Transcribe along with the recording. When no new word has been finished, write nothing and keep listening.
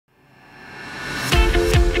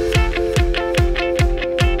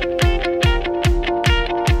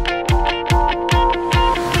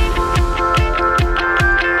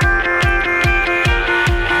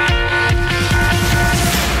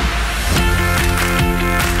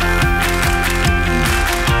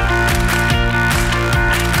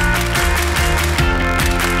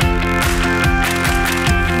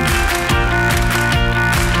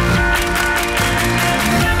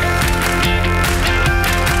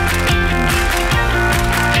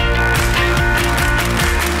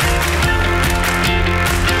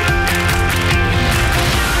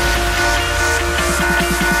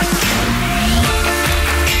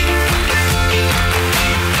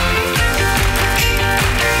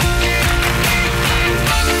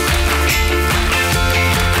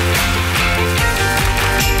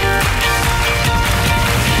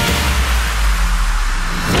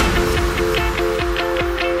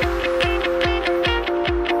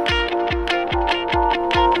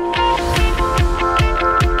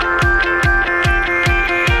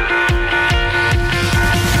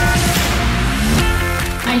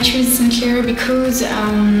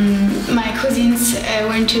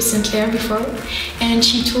St.Clare before, and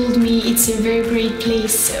she told me it's a very great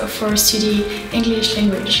place for study English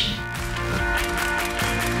language.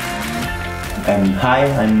 Hi,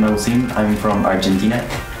 I'm Mausim, I'm from Argentina,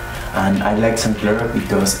 and I like St.Clare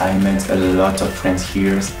because I met a lot of friends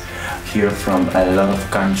here from a lot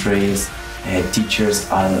of countries.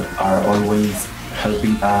 Teachers are always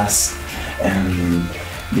helping us.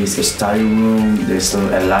 There's a study room, there's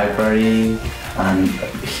a library, and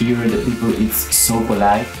here the people is so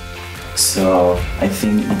polite. So I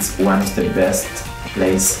think it's one of the best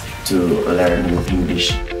places to learn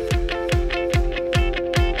English.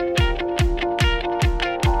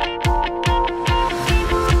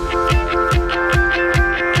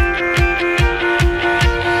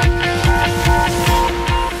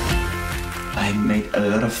 I made a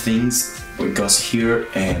lot of things because here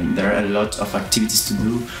there are a lot of activities to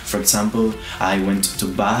do. For example, I went to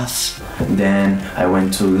Bath, then I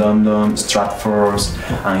went to London, Stratford,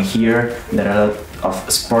 and here there are a lot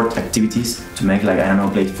of sport activities to make, like, I don't know,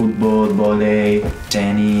 play football, volley,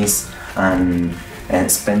 tennis, and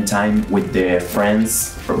spend time with the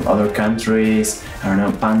friends from other countries. I don't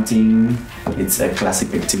know, punting, it's a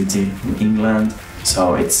classic activity in England,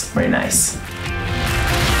 so it's very nice.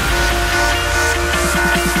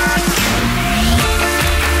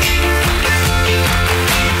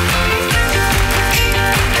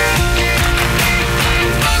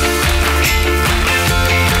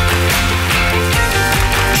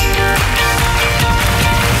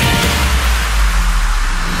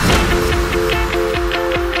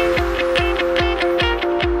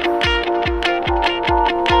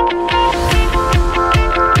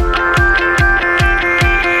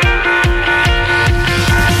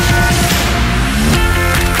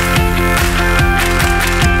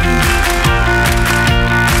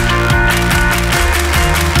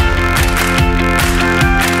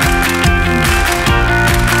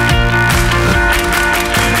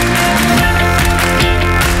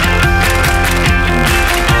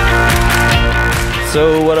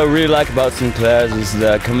 So what I really like about St.Clare is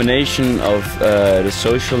the combination of the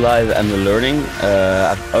social life and the learning.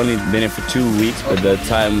 I've only been here for 2 weeks, but the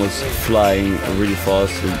time was flying really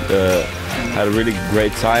fast. Had a really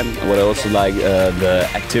great time. What I also like, the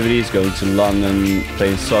activities, going to London,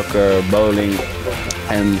 playing soccer, bowling,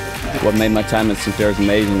 and what made my time at St.Clare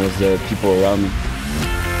amazing was the people around me.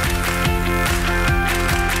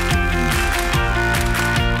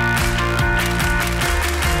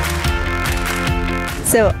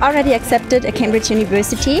 So, already accepted at Cambridge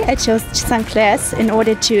University, I chose St.Clare's in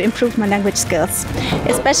order to improve my language skills,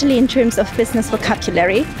 especially in terms of business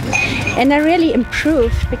vocabulary. And I really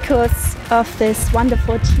improved because of this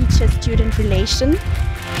wonderful teacher-student relation.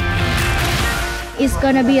 It's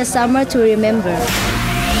gonna be a summer to remember.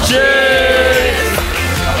 Cheers!